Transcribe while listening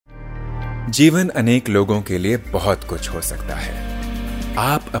जीवन अनेक लोगों के लिए बहुत कुछ हो सकता है।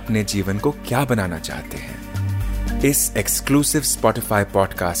 आप अपने जीवन को क्या बनाना चाहते हैं? इस एक्सक्लूसिव स्पॉटिफाई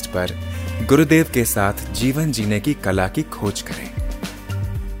पॉडकास्ट पर गुरुदेव के साथ जीवन जीने की कला की खोज करें।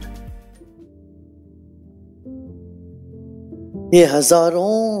 ये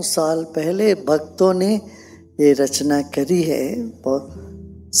हजारों साल पहले भक्तों ने ये रचना करी है। बहुत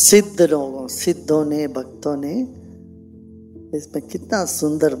सिद्धों ने, भक्तों ने इसमें कितना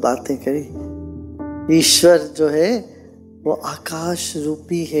सुंदर बातें करी। ईश्वर जो है वो आकाश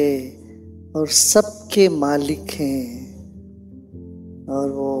रूपी है और सबके मालिक हैं,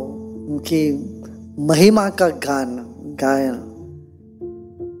 और वो उनकी महिमा का गायन,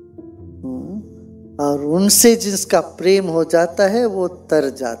 और उनसे जिसका प्रेम हो जाता है वो तर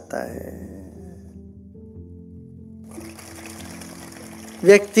जाता है।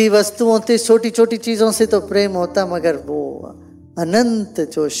 व्यक्ति वस्तुओं से, छोटी छोटी चीजों से तो प्रेम होता, मगर वो अनंत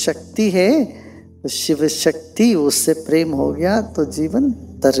जो शक्ति है, शिव शक्ति, उससे प्रेम हो गया तो जीवन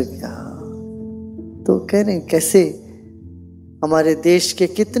तर गया। तो कह रहे हैं कैसे हमारे देश के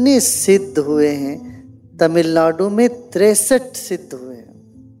कितने सिद्ध हुए हैं। तमिलनाडु में 63 सिद्ध हुए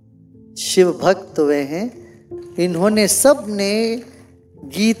हैं, शिव भक्त हुए हैं। इन्होंने सब ने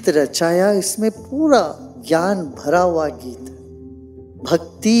गीत रचाया, इसमें पूरा ज्ञान भरा हुआ गीत,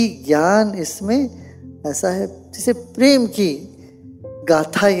 भक्ति ज्ञान इसमें ऐसा है जैसे प्रेम की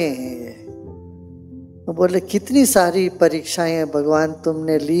गाथाएं हैं। तो बोले कितनी सारी परीक्षाएं भगवान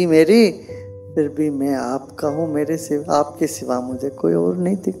तुमने ली मेरी, फिर भी मैं आपका हूँ, मेरे सिवा, आपके सिवा मुझे कोई और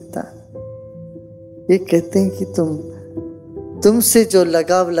नहीं दिखता। ये कहते हैं कि तुमसे जो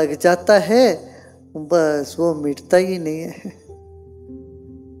लगाव लग जाता है बस वो मिटता ही नहीं है।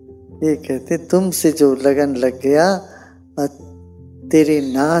 ये कहते तुमसे जो लगन लग गया, तेरे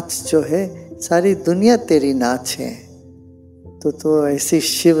नाच जो है, सारी दुनिया तेरी नाच है। तो ऐसी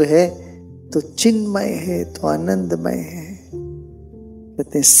शिव है, तो चिन्मय है, तो आनंदमय है।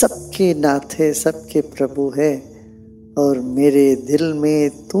 कहते हैं सबके नाथ है, सबके प्रभु है, और मेरे दिल में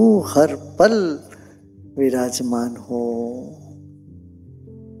तू हर पल विराजमान हो।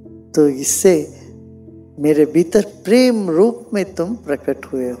 तो इससे मेरे भीतर प्रेम रूप में तुम प्रकट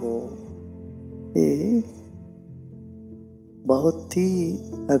हुए हो। ये बहुत ही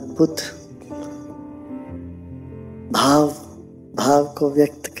अद्भुत भाव को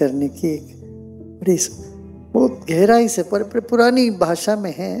व्यक्त करने की एक बड़ी बहुत गहराई से पुरानी भाषा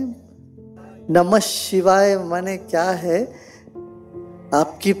में है। नमः शिवाय माने क्या है?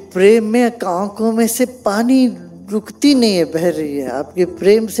 आपकी प्रेम में आंखों में से पानी रुकती नहीं है, बह रही है। आपके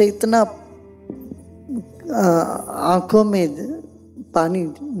प्रेम से इतना आंखों में पानी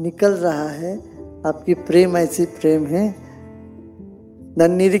निकल रहा है। आपकी प्रेम ऐसी प्रेम है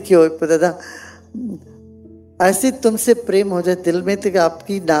नन्नीरी की हो दादा, ऐसे तुमसे प्रेम हो जाए दिल में, तो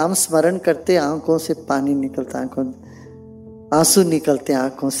आपकी नाम स्मरण करते आंखों से पानी निकलता, आंसू निकलते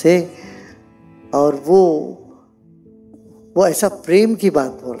आंखों से। और वो ऐसा प्रेम की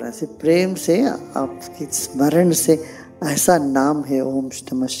बात बोल रहा है, प्रेम से आपकी स्मरण से ऐसा नाम है ओम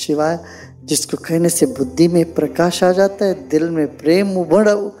नमः शिवाय, जिसको कहने से बुद्धि में प्रकाश आ जाता है, दिल में प्रेम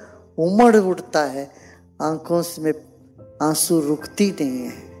उमड़ उठता है, आंखों में आंसू रुकती नहीं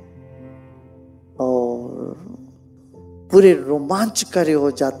है, और पूरे रोमांचकारी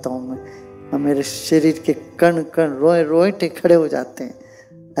हो जाता हूँ मैं। मेरे शरीर के कण कण रोएटे खड़े हो जाते हैं।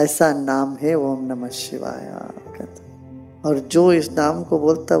 ऐसा नाम है ओम नमः शिवाय। और जो इस नाम को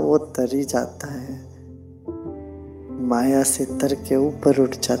बोलता है वो तर ही जाता है, माया से तर के ऊपर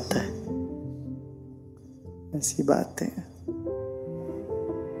उठ जाता है। ऐसी बात है।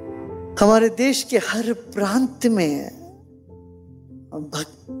 हमारे देश के हर प्रांत में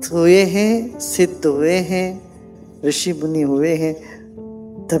भक्त हुए हैं, सिद्ध हुए हैं, ऋषि मुनि हुए हैं,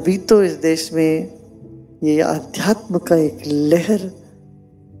 तभी तो इस देश में ये अध्यात्म का एक लहर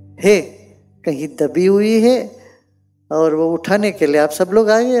है, कहीं दबी हुई है, और वो उठाने के लिए आप सब लोग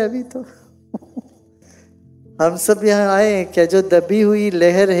आए हैं। अभी तो हम सब यहाँ आए हैं क्या? जो दबी हुई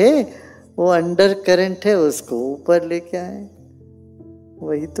लहर है, वो अंडर करंट है, उसको ऊपर लेके आए,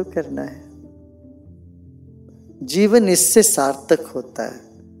 वही तो करना है। जीवन इससे सार्थक होता है।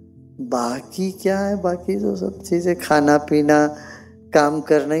 बाकी क्या है? बाकी तो सब चीजें, खाना पीना, काम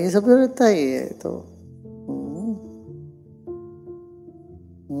करना, ये सब रहता ही है। तो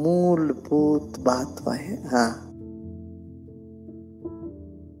मूलभूत बात वह है। हाँ,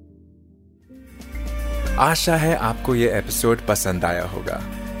 आशा है आपको ये एपिसोड पसंद आया होगा।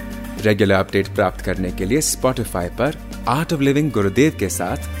 रेगुलर अपडेट प्राप्त करने के लिए स्पॉटिफाई पर आर्ट ऑफ लिविंग गुरुदेव के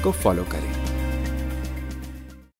साथ को फॉलो करें।